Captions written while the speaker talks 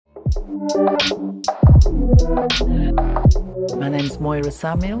My name's Moyra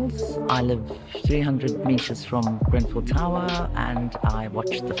Samuels. I live 300 metres from Grenfell Tower and I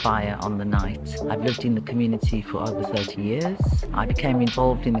watched the fire on the night. I've lived in the community for over 30 years. I became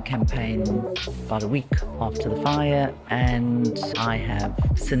involved in the campaign about a week after the fire, and I have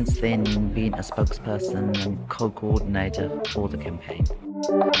since then been a spokesperson and co-coordinator for the campaign.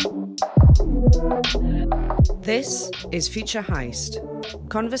 This is Future Heist,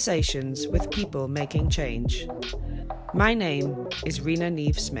 conversations with people making change. My name is Rena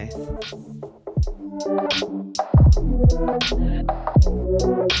Niamh Smith.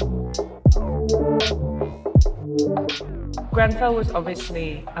 Grenfell was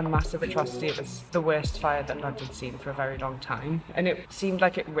obviously a massive atrocity. It was the worst fire that London's seen for a very long time, and it seemed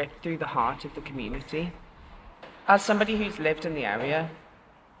like it ripped through the heart of the community. As somebody who's lived in the area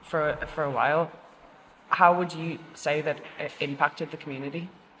for a while, how would you say that it impacted the community?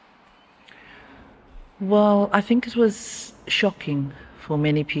 Well, I think it was shocking for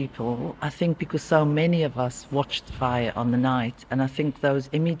many people. I think because so many of us watched the fire on the night, and I think those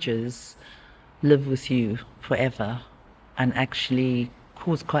images live with you forever and actually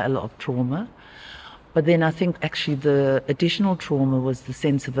cause quite a lot of trauma. But then I think actually the additional trauma was the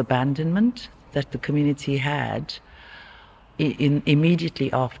sense of abandonment that the community had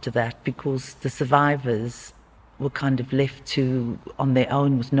immediately after that, because the survivors were kind of left on their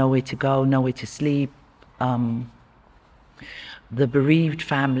own with nowhere to go, nowhere to sleep. The bereaved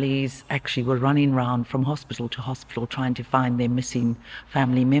families actually were running around from hospital to hospital trying to find their missing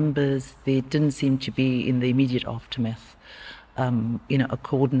family members. There didn't seem to be, in the immediate aftermath, a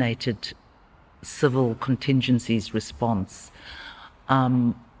coordinated civil contingencies response.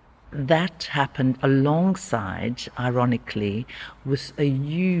 That happened alongside, ironically, with a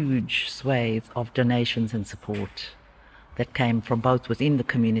huge swathe of donations and support that came from both within the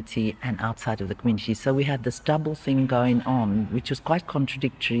community and outside of the community. So we had this double thing going on, which was quite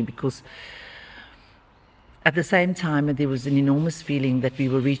contradictory, because at the same time there was an enormous feeling that we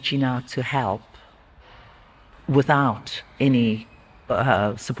were reaching out to help without any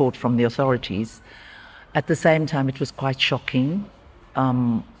support from the authorities. At the same time, it was quite shocking.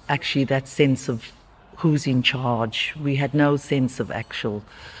 Actually, that sense of who's in charge. We had no sense of actual,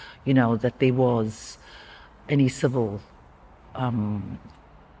 that there was any civil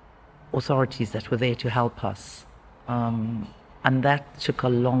authorities that were there to help us. And that took a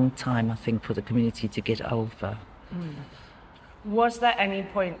long time, I think, for the community to get over. Was there any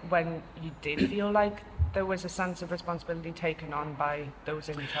point when you did feel like there was a sense of responsibility taken on by those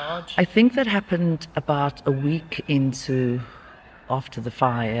in charge? I think that happened about a week after the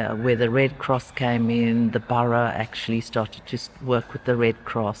fire, where the Red Cross came in. The borough actually started to work with the Red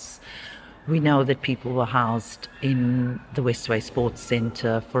Cross. We know that people were housed in the Westway Sports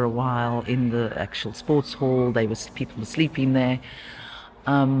Centre for a while, in the actual sports hall. People were sleeping there.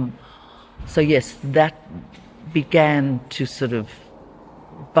 So yes, that began to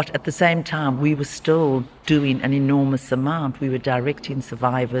but at the same time, we were still doing an enormous amount. We were directing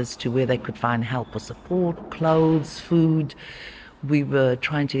survivors to where they could find help or support, clothes, food. We were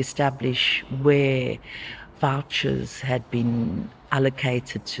trying to establish where vouchers had been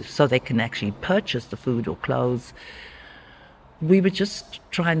allocated so they can actually purchase the food or clothes. We were just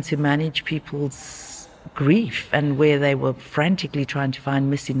trying to manage people's grief, and where they were frantically trying to find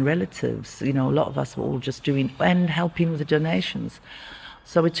missing relatives. A lot of us were all just doing and helping with the donations.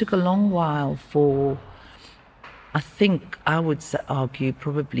 So it took a long while for, I think I would argue,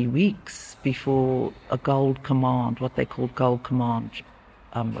 probably weeks before a gold command, what they called gold command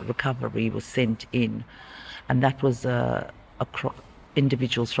recovery, was sent in. And that was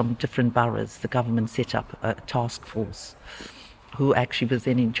individuals from different boroughs. The government set up a task force who actually was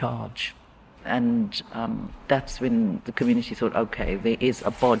then in charge. And that's when the community thought, okay, there is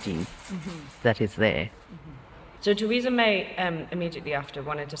a body that is there. So Theresa May, immediately after,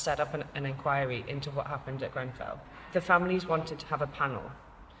 wanted to set up an inquiry into what happened at Grenfell. The families wanted to have a panel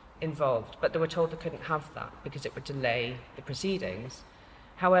involved, but they were told they couldn't have that because it would delay the proceedings.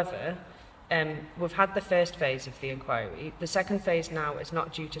 However, we've had the first phase of the inquiry. The second phase now is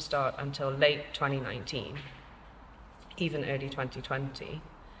not due to start until late 2019, even early 2020.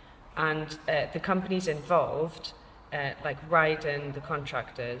 And the companies involved, like Ryden, the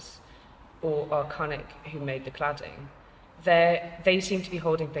contractors, or Arconic, who made the cladding, they seem to be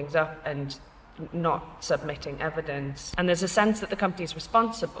holding things up and not submitting evidence. And there's a sense that the companies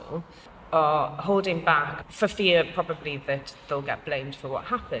responsible are holding back for fear probably that they'll get blamed for what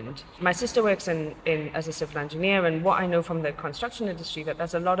happened. My sister works in as a civil engineer, and what I know from the construction industry, that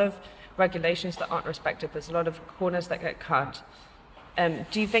there's a lot of regulations that aren't respected. There's a lot of corners that get cut.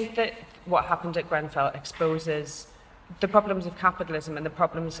 Do you think that what happened at Grenfell exposes the problems of capitalism and the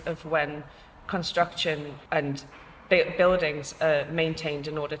problems of when construction and buildings are maintained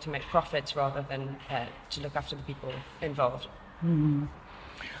in order to make profits rather than to look after the people involved?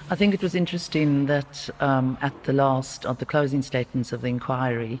 I think it was interesting that at the closing statements of the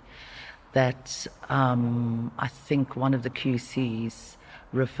inquiry, that I think one of the QCs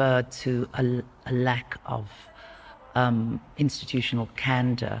referred to a lack of institutional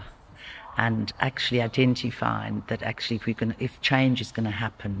candor, and actually identifying that actually if change is going to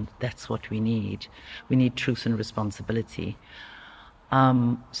happen, that's what we need. We need truth and responsibility.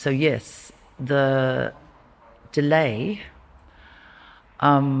 So yes, the delay,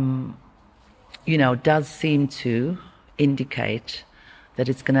 does seem to indicate that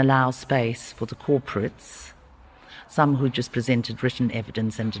it's going to allow space for the corporates, some who just presented written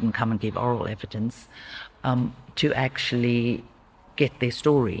evidence and didn't come and give oral evidence, to actually get their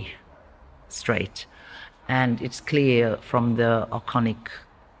story straight. And it's clear from the Arconic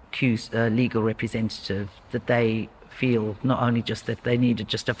legal representative that they feel not only just that they needed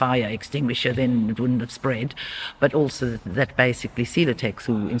just a fire extinguisher, then it wouldn't have spread, but also that basically Celotex,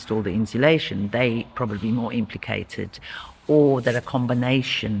 who installed the insulation, they probably more implicated, or that a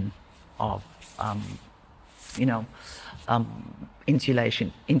combination of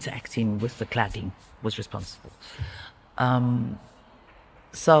insulation interacting with the cladding was responsible.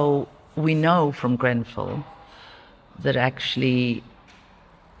 So we know from Grenfell that actually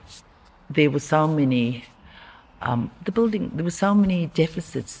there were so many there were so many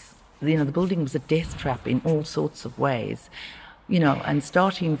deficits. The building was a death trap in all sorts of ways, and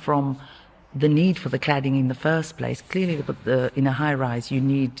starting from the need for the cladding in the first place. Clearly, in a high-rise, you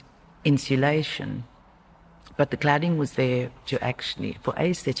need insulation. But the cladding was there to actually, for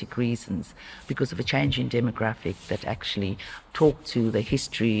aesthetic reasons, because of a change in demographic that actually talked to the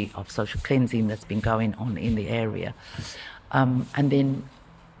history of social cleansing that's been going on in the area. And then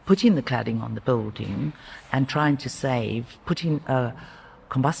putting the cladding on the building and trying to putting a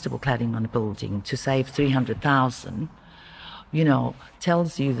combustible cladding on a building to save 300,000,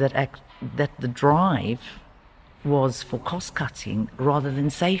 tells you that the drive was for cost cutting rather than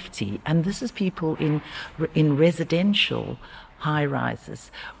safety. And this is people in residential high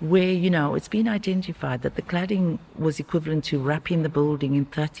rises where, it's been identified that the cladding was equivalent to wrapping the building in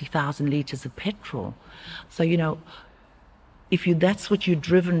 30,000 litres of petrol. So, if that's what you're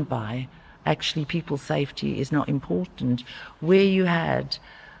driven by, actually people's safety is not important. Where you had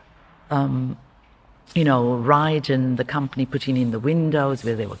Ryden, the company, putting in the windows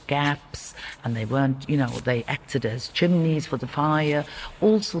where there were gaps and they weren't, they acted as chimneys for the fire,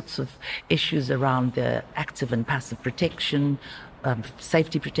 all sorts of issues around the active and passive protection,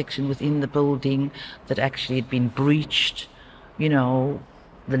 safety protection within the building that actually had been breached.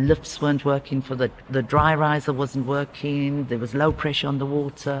 The lifts weren't working, the dry riser wasn't working, there was low pressure on the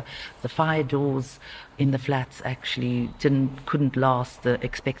water, the fire doors in the flats actually couldn't last the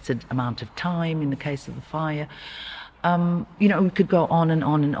expected amount of time in the case of the fire. We could go on and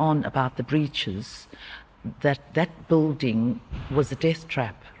on and on about the breaches. That building was a death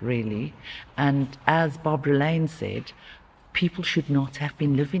trap, really. And as Barbara Lane said, people should not have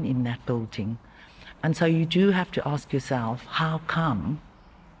been living in that building. And so you do have to ask yourself, how come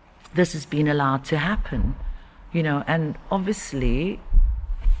this has been allowed to happen? And obviously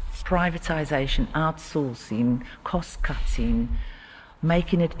privatization, outsourcing, cost cutting,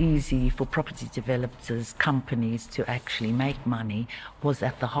 making it easy for property developers, companies to actually make money was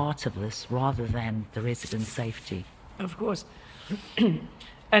at the heart of this rather than the residents' safety. Of course.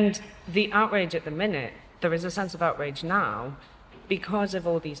 And the outrage at the minute, there is a sense of outrage now because of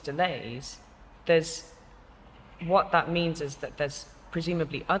all these delays. What that means is that there's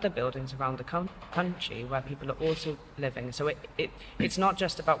presumably other buildings around the country where people are also living. So it's not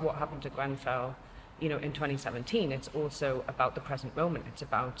just about what happened to Grenfell, in 2017. It's also about the present moment. It's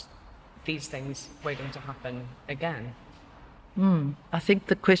about these things waiting to happen again. I think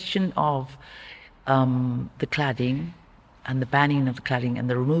the question of the cladding and the banning of the cladding and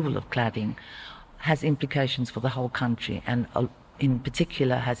the removal of cladding has implications for the whole country, and in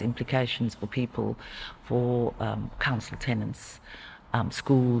particular has implications for people, for council tenants,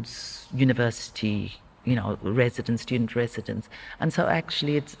 schools, university, residents, student residents. And so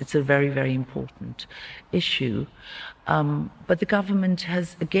actually it's a very, very important issue. But the government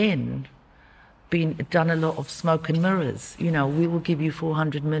has, again, done a lot of smoke and mirrors. We will give you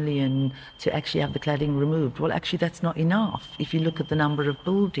 400 million to actually have the cladding removed. Well, actually, that's not enough. If you look at the number of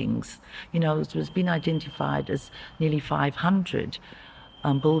buildings, it has been identified as nearly 500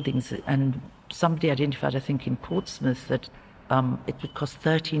 buildings. And somebody identified, I think, in Portsmouth that it would cost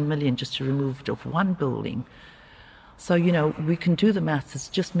 13 million just to remove it off one building. So, we can do the maths, it's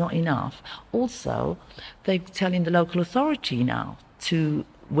just not enough. Also, they're telling the local authority now to,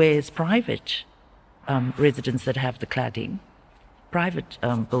 where's private residents that have the cladding, private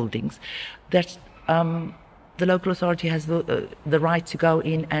buildings, that the local authority has the right to go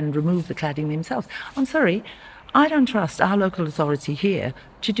in and remove the cladding themselves. I'm sorry, I don't trust our local authority here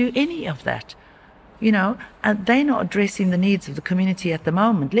to do any of that. And they're not addressing the needs of the community at the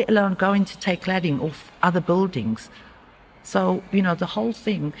moment, let alone going to take cladding off other buildings. So, the whole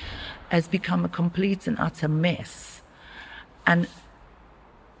thing has become a complete and utter mess and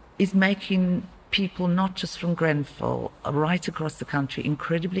is making people, not just from Grenfell, right across the country,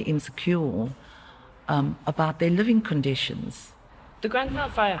 incredibly insecure about their living conditions. The Grenfell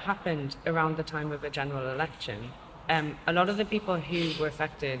fire happened around the time of a general election. A lot of the people who were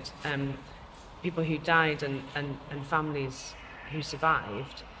affected, people who died and families who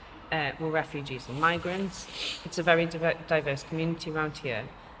survived, were refugees and migrants. It's a very diverse community around here.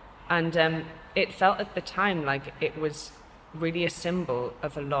 And it felt at the time like it was really a symbol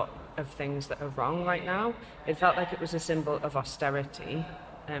of a lot of things that are wrong right now. It felt like it was a symbol of austerity,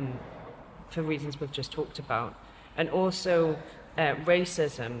 for reasons we've just talked about. And also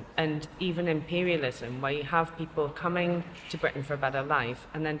racism and even imperialism, where you have people coming to Britain for a better life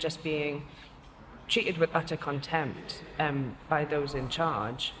and then just being treated with utter contempt by those in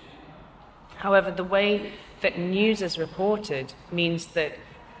charge. However, the way that news is reported means that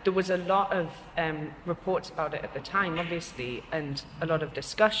there was a lot of reports about it at the time, obviously, and a lot of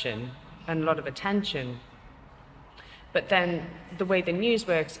discussion and a lot of attention. But then the way the news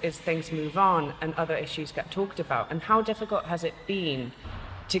works is things move on and other issues get talked about. And how difficult has it been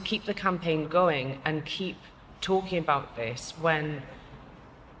to keep the campaign going and keep talking about this when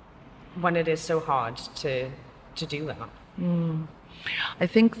it is so hard to do that? I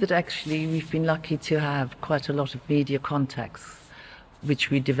think that actually we've been lucky to have quite a lot of media contacts, which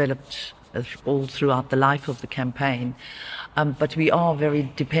we developed all throughout the life of the campaign. But we are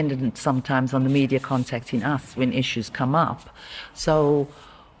very dependent sometimes on the media contacting us when issues come up. So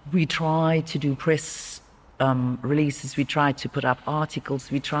we try to do press releases, we try to put up articles,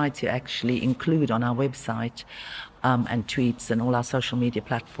 we try to actually include on our website and tweets and all our social media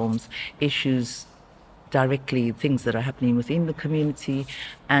platforms issues directly, things that are happening within the community,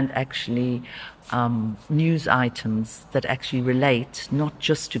 and actually news items that actually relate not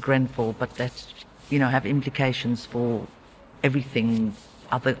just to Grenfell, but that have implications for everything,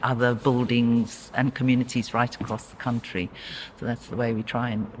 other buildings and communities right across the country. So that's the way we try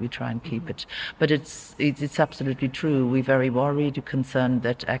and keep it. But it's absolutely true. We're very worried, concerned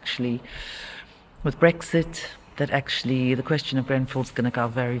that actually with Brexit, that actually the question of Grenfell is going to go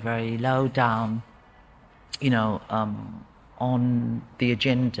very, very low down, on the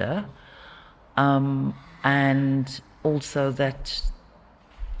agenda, and also that,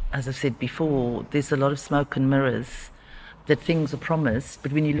 as I've said before, there's a lot of smoke and mirrors, that things are promised,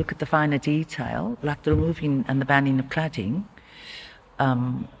 but when you look at the finer detail, like the removing and the banning of cladding,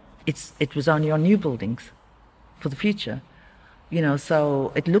 it was only on new buildings for the future.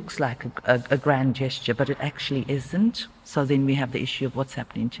 So it looks like a grand gesture, but it actually isn't. So then we have the issue of what's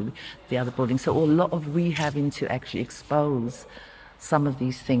happening to the other buildings. So a lot of we having to actually expose some of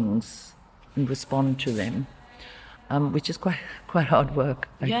these things and respond to them, which is quite hard work,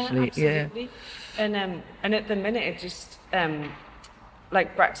 actually. Yeah, absolutely. Yeah. And at the minute, it just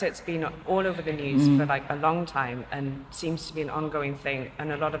like Brexit's been all over the news for like a long time and seems to be an ongoing thing,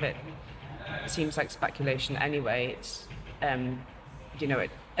 and a lot of it seems like speculation anyway. It's and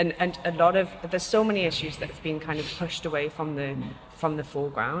a lot of, there's so many issues that have been kind of pushed away from the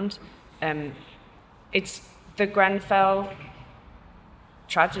foreground. It's the Grenfell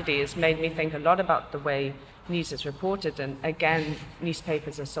tragedy has made me think a lot about the way news is reported, and again,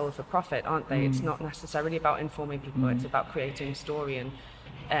 newspapers are sold for profit, aren't they? It's not necessarily about informing people, it's about creating a story,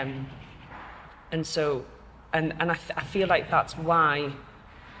 and so I feel like that's why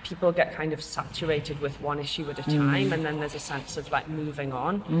people get kind of saturated with one issue at a time, and then there's a sense of like moving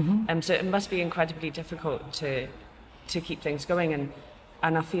on. So it must be incredibly difficult to keep things going,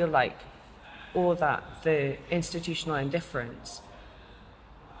 and I feel like all that, the institutional indifference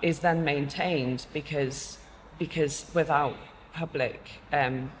is then maintained because without public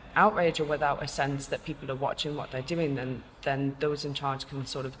outrage, or without a sense that people are watching what they're doing, then those in charge can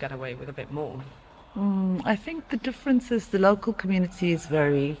sort of get away with a bit more. I think the difference is the local community is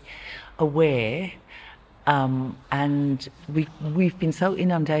very aware, and we've been so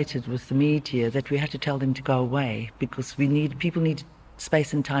inundated with the media that we had to tell them to go away, because people need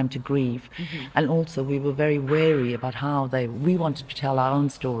space and time to grieve. And also we were very wary about how we wanted to tell our own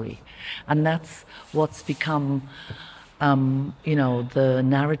story. And that's what's become, the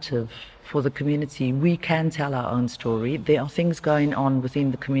narrative for the community. We can tell our own story. There are things going on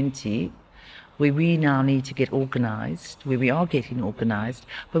within the community where we now need to get organised, where we are getting organised,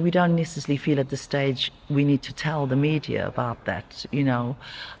 but we don't necessarily feel at this stage we need to tell the media about that.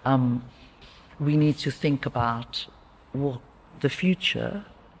 We need to think about the future,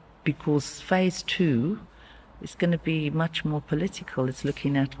 because phase 2 is going to be much more political. It's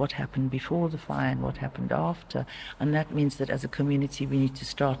looking at what happened before the fire and what happened after. And that means that as a community we need to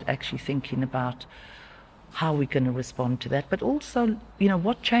start actually thinking about how we're going to respond to that. But also,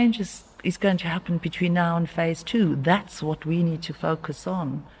 what changes is going to happen between now and phase 2. That's what we need to focus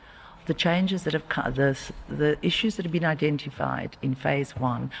on. The changes that have come, the issues that have been identified in phase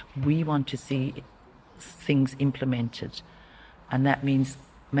 1, we want to see things implemented. And that means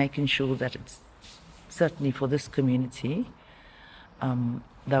making sure that it's, certainly for this community,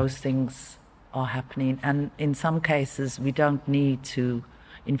 those things are happening. And in some cases, we don't need to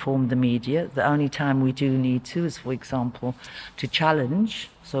inform the media. The only time we do need to is, for example, to challenge.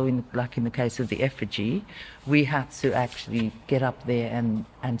 So like in the case of the effigy, we had to actually get up there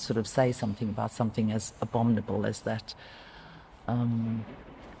and sort of say something about something as abominable as that.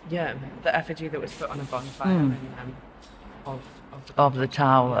 The effigy that was put on a bonfire of the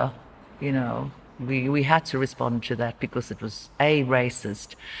tower, we had to respond to that because it was A,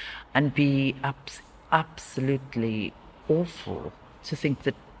 racist, and B, absolutely awful to think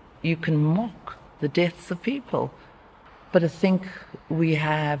that you can mock the deaths of people. But I think we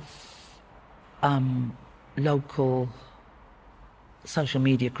have local social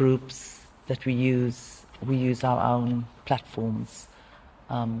media groups that we use. We use our own platforms,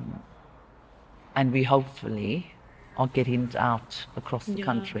 and we hopefully are getting it out across the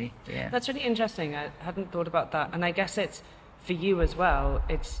country. Yeah. That's really interesting. I hadn't thought about that. And I guess it's, for you as well,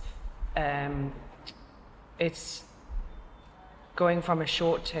 it's going from a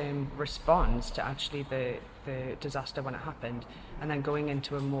short-term response to actually the disaster when it happened, and then going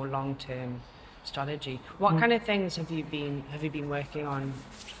into a more long-term strategy. What kind of things have you been working on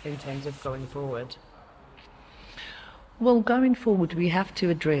in terms of going forward? Well, going forward, we have to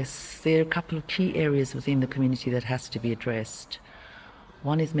address, there are a couple of key areas within the community that has to be addressed.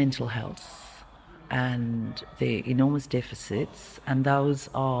 One is mental health and the enormous deficits, and those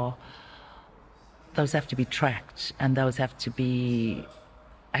have to be tracked, and those have to be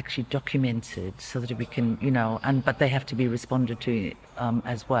actually documented so that we can, but they have to be responded to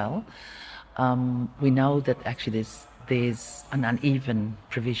as well. We know that actually there's an uneven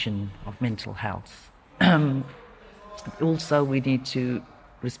provision of mental health. Also, we need to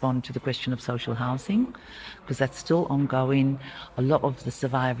respond to the question of social housing, because that's still ongoing. A lot of the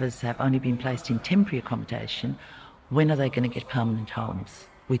survivors have only been placed in temporary accommodation. When are they going to get permanent homes?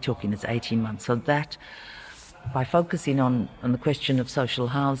 We're talking it's 18 months. So that, by focusing on the question of social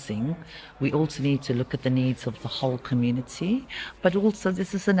housing, we also need to look at the needs of the whole community. But also,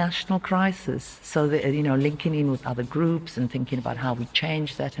 this is a national crisis. So, linking in with other groups and thinking about how we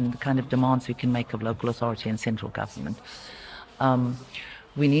change that and the kind of demands we can make of local authority and central government.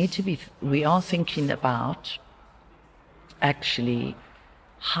 We are thinking about actually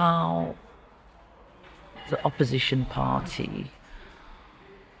how the opposition party,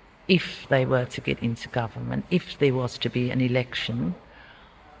 if they were to get into government, if there was to be an election,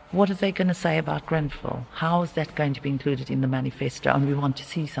 what are they going to say about Grenfell? How is that going to be included in the manifesto? And we want to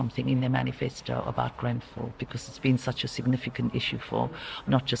see something in their manifesto about Grenfell, because it's been such a significant issue for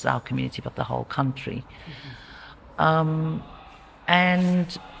not just our community but the whole country. And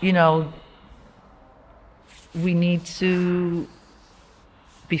we need to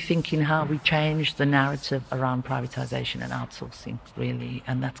be thinking how we change the narrative around privatisation and outsourcing, really,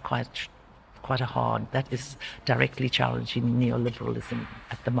 and that's quite that is directly challenging neoliberalism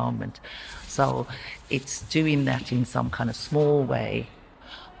at the moment. So it's doing that in some kind of small way,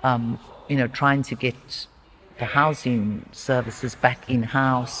 trying to get the housing services back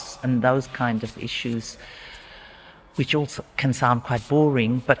in-house and those kind of issues, which also can sound quite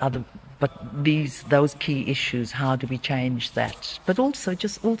boring, but those key issues, how do we change that? But also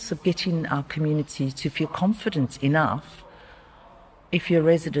getting our community to feel confident enough, if you're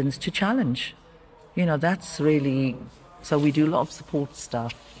residents, to challenge. That's really, so we do a lot of support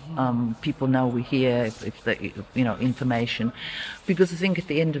stuff. People know we're here, if the information, because I think at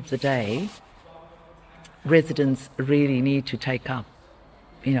the end of the day, residents really need to take up,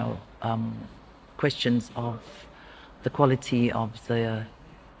 questions of the quality of the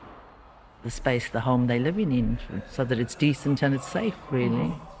the space, the home they're living in, so that it's decent and it's safe,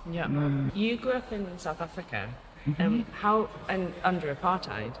 really. Yeah. You grew up in South Africa. How, and under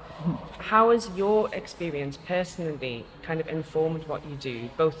apartheid, how has your experience personally kind of informed what you do,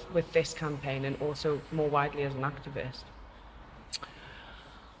 both with this campaign and also more widely as an activist?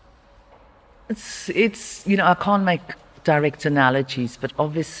 It's I can't make direct analogies, but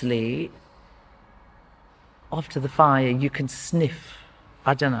obviously after the fire you can sniff,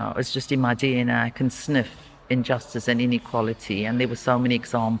 I don't know, it's just in my DNA, I can sniff injustice and inequality, and there were so many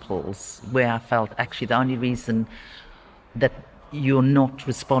examples where I felt actually the only reason that you're not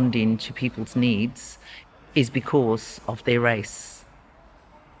responding to people's needs is because of their race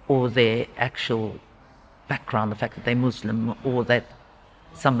or their actual background, the fact that they're Muslim, or that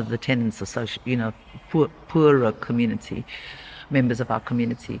some of the tenants are poorer community, members of our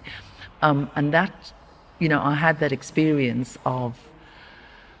community. And that, I had that experience of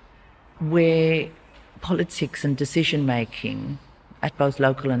where politics and decision making at both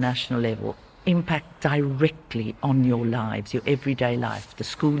local and national level impact directly on your lives, your everyday life, the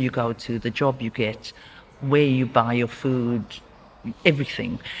school you go to, the job you get, where you buy your food,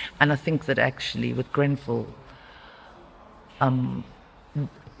 everything. And I think that actually with Grenfell,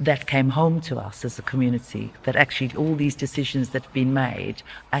 that came home to us as a community, that actually all these decisions that have been made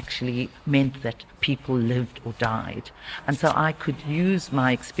actually meant that people lived or died. And so I could use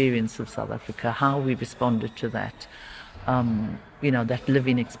my experience of South Africa, how we responded to that, that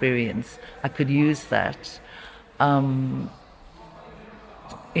living experience. I could use that in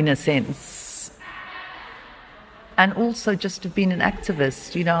a sense. And also just to have been an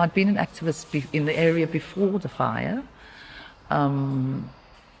activist. I'd been an activist in the area before the fire.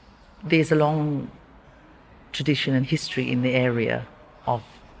 There's a long tradition and history in the area of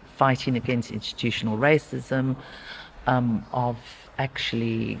fighting against institutional racism, of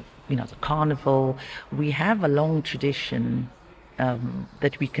actually, the carnival. We have a long tradition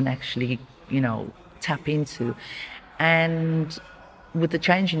that we can actually, tap into. And with the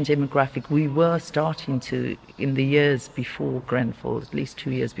change in demographic, we were starting to, in the years before Grenfell, at least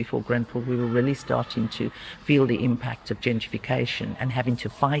 2 years before Grenfell, we were really starting to feel the impact of gentrification and having to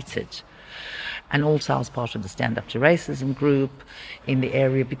fight it. And also I was part of the Stand Up to Racism group in the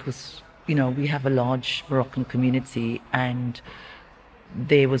area because, we have a large Moroccan community, and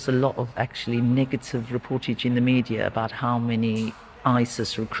there was a lot of actually negative reportage in the media about how many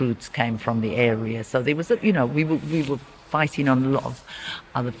ISIS recruits came from the area. So there was, we were fighting on a lot of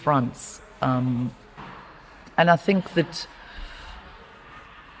other fronts. And I think that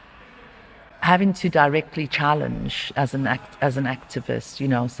having to directly challenge as an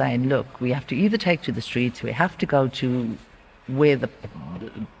activist, saying, look, we have to either take to the streets, we have to go to where the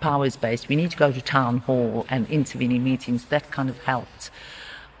power is based, we need to go to town hall and intervene in meetings, that kind of helped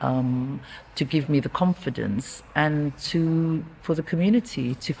to give me the confidence and for the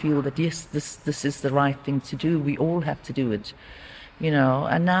community to feel that, yes, this is the right thing to do. We all have to do it,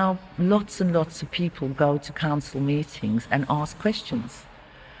 And now lots and lots of people go to council meetings and ask questions.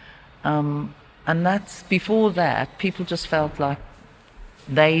 And that's, before that, people just felt like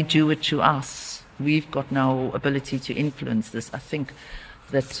they do it to us. We've got no ability to influence this. I think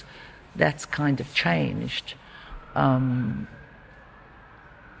that's kind of changed.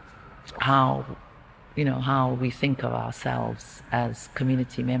 How we think of ourselves as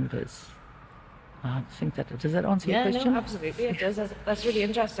community members. I think does that answer your question? Yeah, no, absolutely, it does. That's really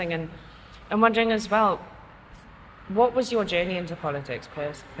interesting. And I'm wondering as well, what was your journey into politics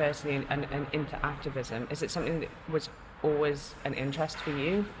personally and into activism? Is it something that was always an interest for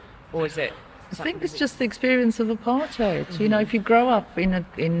you, or is it? I think it's just the experience of apartheid. Mm-hmm. If you grow up in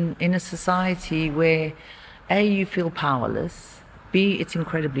a society where A, you feel powerless, B, it's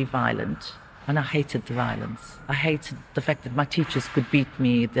incredibly violent, and I hated the violence. I hated the fact that my teachers could beat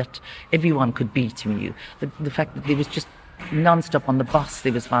me, that everyone could beat me. The fact that there was just non-stop on the bus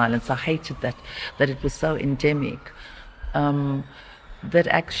there was violence. I hated that it was so endemic. That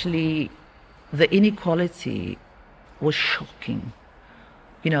actually the inequality was shocking.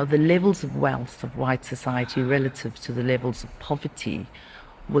 The levels of wealth of white society relative to the levels of poverty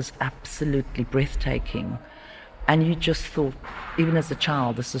was absolutely breathtaking. And you just thought, even as a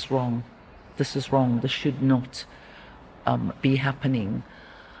child, this is wrong. This is wrong. This should not be happening.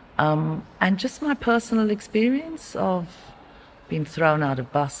 And just my personal experience of being thrown out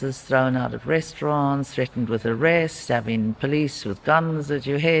of buses, thrown out of restaurants, threatened with arrest, having police with guns at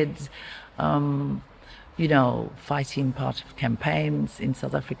your head, fighting part of campaigns in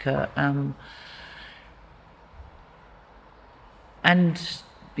South Africa. And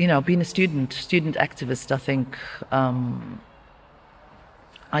being a student activist, I think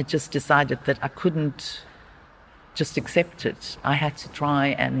I just decided that I couldn't just accept it. I had to try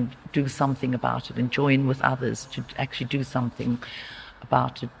and do something about it and join with others to actually do something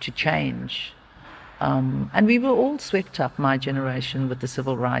about it, to change. And we were all swept up, my generation, with the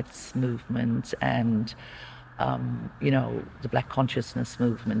civil rights movement and, the Black consciousness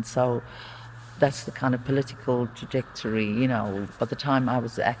movement. So that's the kind of political trajectory, By the time I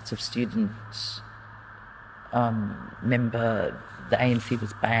was an active student member, the ANC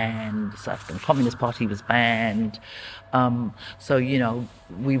was banned, the South African Communist Party was banned. So,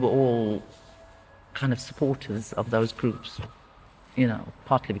 we were all kind of supporters of those groups,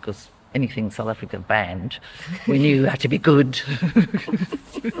 partly because anything South Africa banned, we knew had to be good.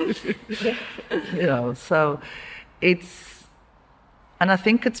 So it's, and I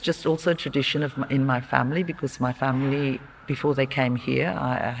think it's just also a tradition in my family, because my family, before they came here,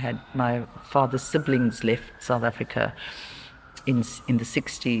 I had my father's siblings left South Africa in the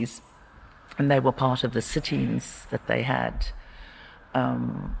 60s, and they were part of the sit-ins that they had,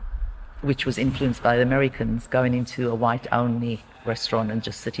 which was influenced by the Americans, going into a white-only restaurant and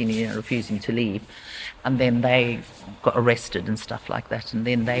just sitting in and refusing to leave. And then they got arrested and stuff like that, and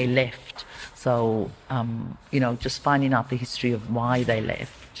then they left. So, just finding out the history of why they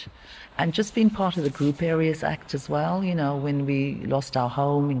left. And just being part of the Group Areas Act as well, when we lost our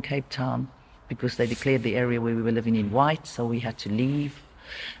home in Cape Town, because they declared the area where we were living in white, so we had to leave.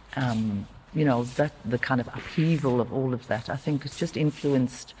 That the kind of upheaval of all of that, I think, has just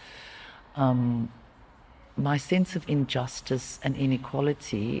influenced my sense of injustice and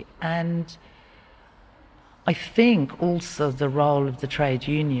inequality, and I think also the role of the trade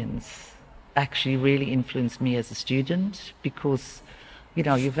unions actually really influenced me as a student, because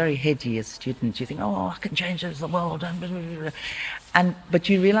you're very heady as a student. You think, I can change the world, but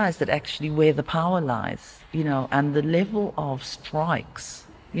you realize that actually where the power lies, and the level of strikes.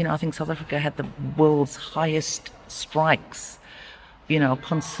 I think South Africa had the world's highest strikes,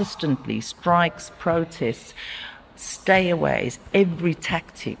 consistently, strikes, protests, stayaways, every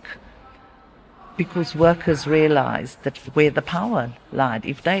tactic, because workers realized that where the power lied,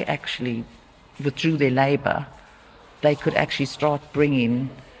 if they actually withdrew their labor, they could actually start bringing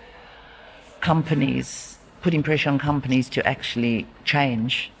companies, putting pressure on companies to actually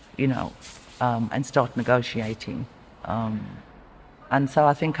change, and start negotiating. And so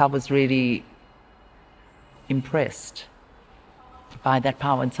I think I was really impressed by that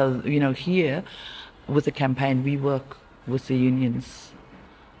power. And so, here with the campaign, we work with the unions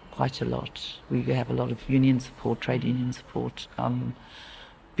quite a lot. We have a lot of union support, trade union support,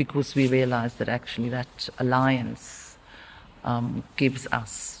 because we realize that actually that alliance gives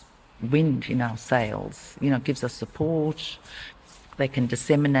us wind in our sails, gives us support. They can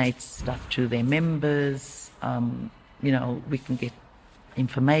disseminate stuff to their members. We can get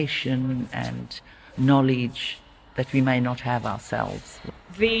information and knowledge that we may not have ourselves.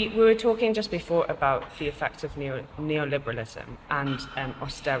 We were talking just before about the effects of neoliberalism and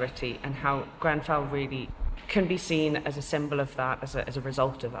austerity, and how Grenfell really can be seen as a symbol of that, as a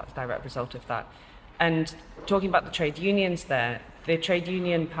result of that, direct result of that. And talking about the trade unions there, the trade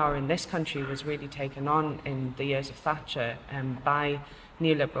union power in this country was really taken on in the years of Thatcher by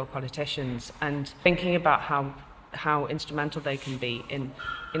neoliberal politicians, and thinking about how instrumental they can be in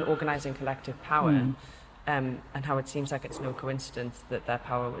organising collective power, and how it seems like it's no coincidence that their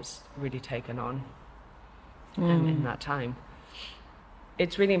power was really taken on in that time.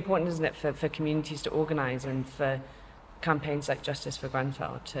 It's really important, isn't it, for communities to organise, and for campaigns like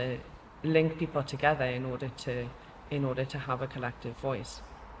Justice4Grenfell to link people together in order to have a collective voice.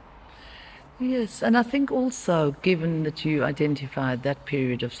 Yes, and I think also, given that you identified that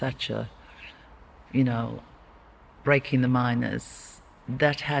period of Thatcher, breaking the miners,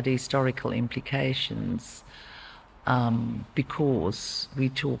 that had historical implications, because we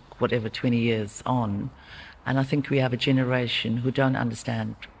talk 20 years on, and I think we have a generation who don't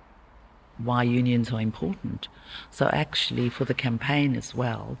understand why unions are important. So actually, for the campaign as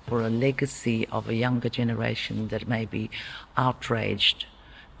well, for a legacy of a younger generation that may be outraged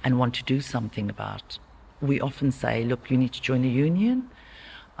and want to do something about, we often say, look, you need to join a union,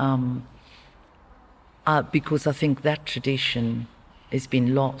 because I think that tradition has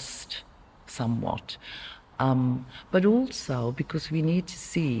been lost somewhat. But also because we need to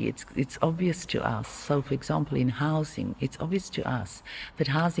see, it's obvious to us. So, for example, in housing, it's obvious to us that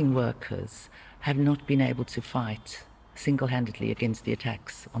housing workers have not been able to fight single-handedly against the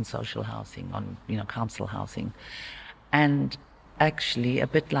attacks on social housing, on council housing. And actually, a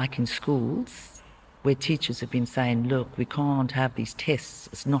bit like in schools, where teachers have been saying, look, we can't have these tests.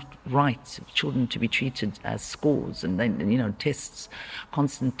 It's not right for children to be treated as scores and then, tests,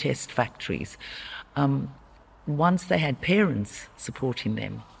 constant test factories. Once they had parents supporting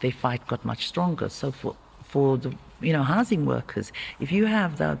them, their fight got much stronger. So for the housing workers, if you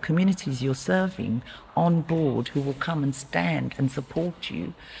have the communities you're serving on board who will come and stand and support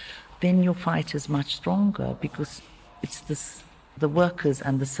you, then your fight is much stronger, because it's the workers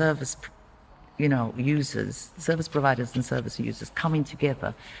and the service users, service providers and service users coming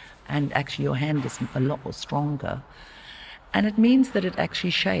together, and actually your hand is a lot more stronger. And it means that it actually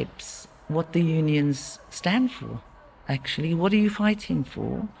shapes what the unions stand for. Actually, what are you fighting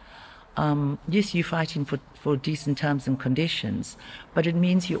for? Yes, you're fighting for decent terms and conditions, but it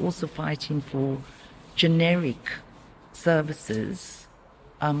means you're also fighting for generic services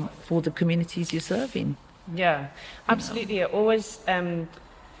for the communities you're serving. Yeah, absolutely. It always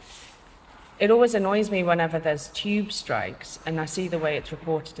annoys me whenever there's tube strikes and I see the way it's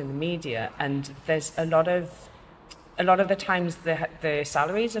reported in the media, and there's a lot of the times the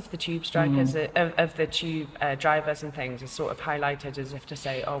salaries of the tube strikers, of the tube drivers and things, is sort of highlighted as if to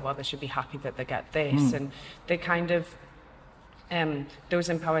say, oh, well, they should be happy that they get this. And they kind of, those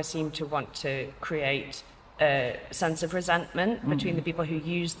in power seem to want to create a sense of resentment between the people who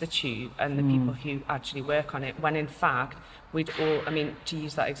use the tube and the people who actually work on it, when in fact we'd all, to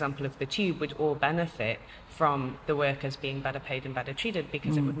use that example of the tube, we'd all benefit from the workers being better paid and better treated,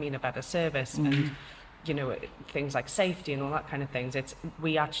 because it would mean a better service and things like safety and all that kind of things.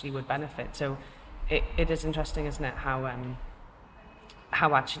 We actually would benefit. So it is interesting, isn't it, how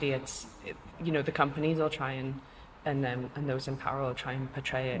actually the companies will try and those in power will try and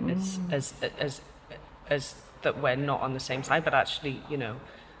portray it as that we're not on the same side, but actually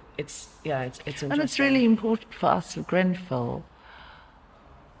it's interesting. And it's really important for us at Grenfell,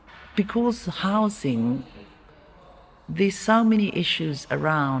 because housing, there's so many issues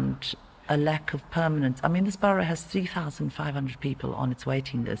around a lack of permanent. This borough has 3,500 people on its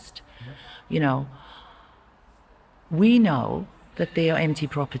waiting list. We know that there are empty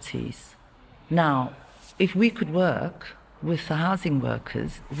properties. Now, if we could work with the housing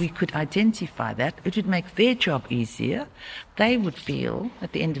workers, we could identify that. It would make their job easier. They would feel,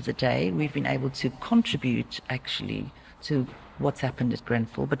 at the end of the day, we've been able to contribute actually to what's happened at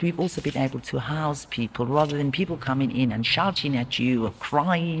Grenfell, but we've also been able to house people, rather than people coming in and shouting at you or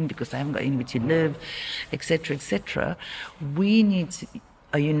crying because they haven't got anywhere to live, etc., etc. We need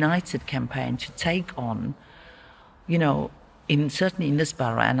a united campaign to take on, certainly in this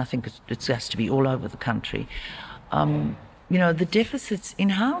borough, and I think it has to be all over the country, the deficits in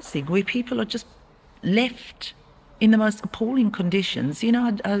housing, where people are just left in the most appalling conditions.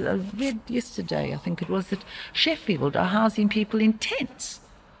 I read yesterday, I think it was, that Sheffield are housing people in tents.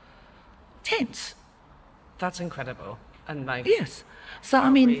 Tents. That's incredible. And yes. So,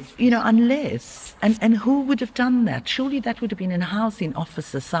 unless, and who would have done that? Surely that would have been a housing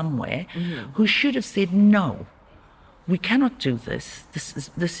officer somewhere who should have said, no, we cannot do this.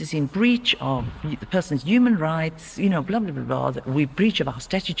 This is in breach of the person's human rights, blah, blah, blah, blah. We breach of our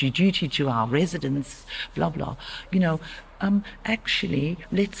statutory duty to our residents, blah, blah. Actually,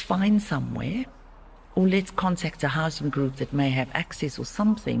 let's find somewhere, or let's contact a housing group that may have access or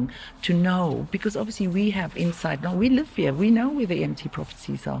something to know, because obviously we have insight. No, we live here. We know where the empty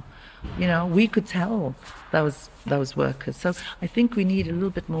properties are. We could tell those workers. So I think we need a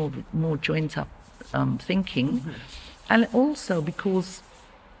little bit more joint up thinking. And also because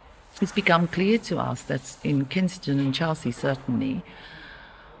it's become clear to us that in Kensington and Chelsea, certainly,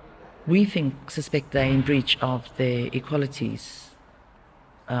 we suspect they're in breach of the Equalities,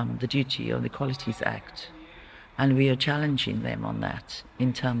 the duty of the Equalities Act. And we are challenging them on that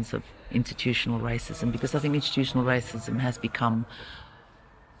in terms of institutional racism, because I think institutional racism has become,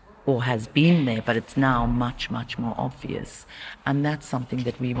 or has been there, but it's now much, much more obvious. And that's something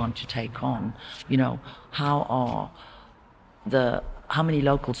that we want to take on. How many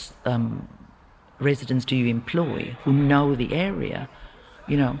local residents do you employ who know the area?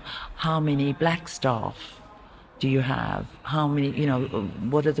 How many black staff do you have? How many,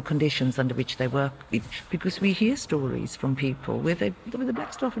 what are the conditions under which they work? Because we hear stories from people where the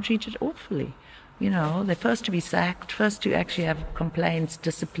black staff are treated awfully. They're first to be sacked, first to actually have complaints,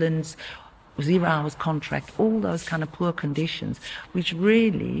 disciplines, 0 hours contract, all those kind of poor conditions, which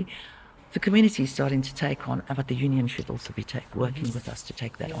really the community is starting to take on, but the union should also be working with us to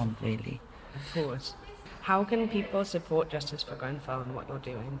take that on, really. Of course. How can people support Justice for Grenfell and what you're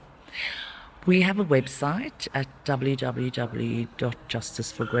doing? We have a website at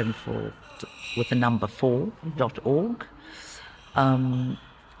www.justice4Grenfell with the number 4.org.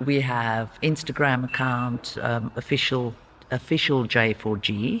 We have Instagram account, official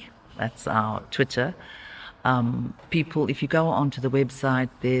J4G. That's our Twitter. People, if you go onto the website,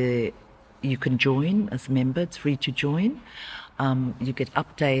 there you can join as a member. It's free to join. You get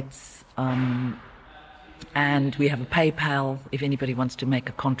updates. And we have a PayPal. If anybody wants to make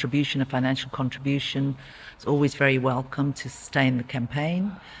a contribution, a financial contribution, it's always very welcome to sustain the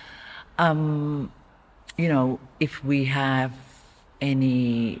campaign. If we have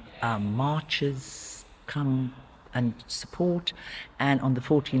any marches, come and support. And on the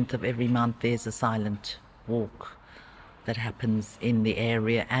 14th of every month, there's a silent walk that happens in the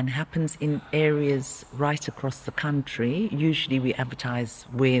area and happens in areas right across the country. Usually we advertise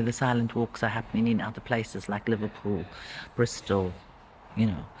where the silent walks are happening in other places like Liverpool, Bristol,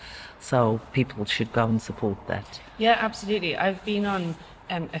 So people should go and support that. Yeah, absolutely. I've been on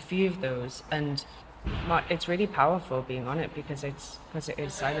a few of those, and it's really powerful being on it because it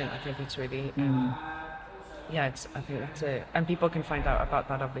is silent. I think it's really I think that's it. And people can find out about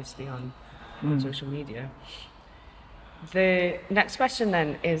that obviously on social media. The next question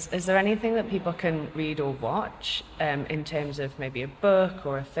then is there anything that people can read or watch in terms of maybe a book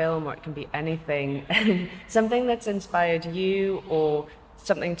or a film, or it can be anything, something that's inspired you or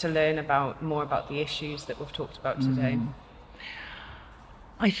something to learn more about the issues that we've talked about today?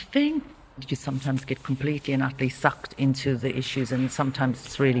 I think you sometimes get completely and utterly sucked into the issues, and sometimes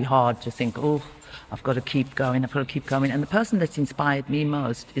it's really hard to think, I've got to keep going. And the person that's inspired me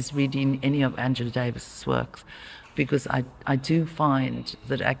most is reading any of Angela Davis's works, because I do find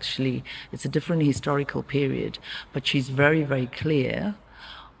that actually it's a different historical period, but she's very, very clear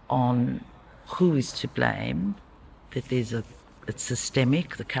on who is to blame, that it's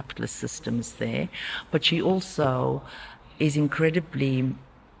systemic, the capitalist system is there, but she also is incredibly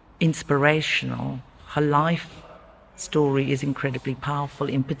inspirational. Her life story is incredibly powerful.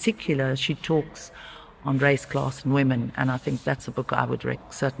 In particular, she talks on race, class and women, and I think that's a book I would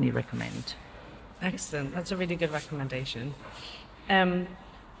certainly recommend. Excellent. That's a really good recommendation. The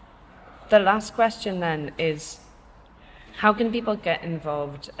last question then is, how can people get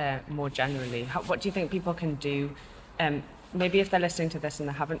involved more generally? What do you think people can do? Maybe if they're listening to this and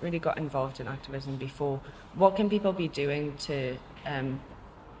they haven't really got involved in activism before, what can people be doing to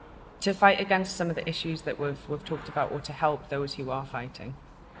fight against some of the issues that we've talked about, or to help those who are fighting?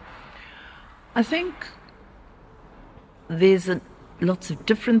 I think there's lots of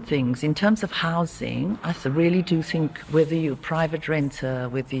different things. In terms of housing, I really do think whether you're a private renter,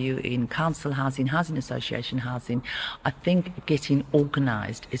 whether you're in council housing, housing association housing, I think getting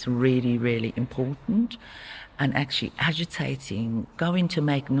organised is really, really important. And actually agitating, going to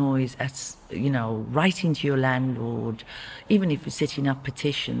make noise, writing to your landlord, even if you're setting up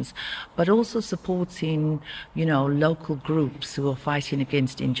petitions, but also supporting, local groups who are fighting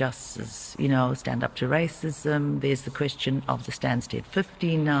against injustice, Stand Up to Racism. There's the question of the Stand Stead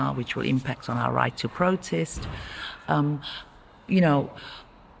 15 now, which will impact on our right to protest. Going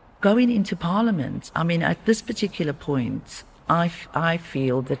into Parliament, at this particular point, I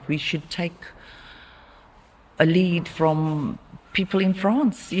feel that we should take a lead from people in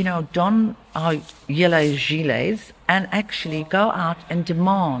France, don our yellow gilets and actually go out and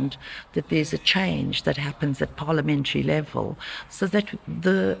demand that there's a change that happens at parliamentary level, so that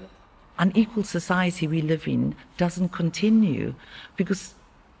the unequal society we live in doesn't continue. Because,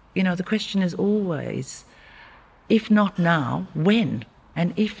 the question is always, if not now, when?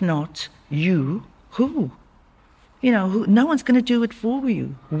 And if not you, who? No one's going to do it for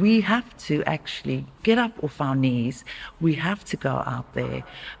you. We have to actually get up off our knees. We have to go out there,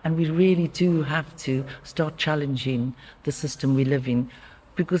 and we really do have to start challenging the system we live in,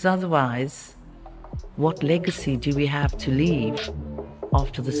 because otherwise, what legacy do we have to leave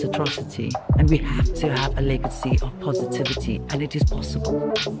after this atrocity? And we have to have a legacy of positivity, and it is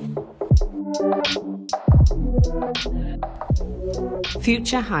possible.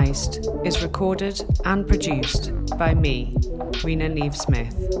 Future Heist is recorded and produced by me, Rena Niamh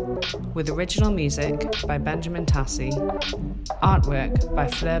Smith, with original music by Benjamin Tassi, artwork by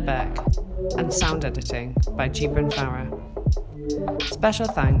Fleur Beck, and sound editing by Gibran Farrah. Special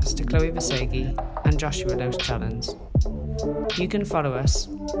thanks to Chloe Vasseghi and Joshua Los Challens. You can follow us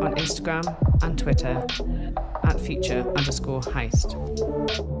on Instagram and Twitter at future_heist.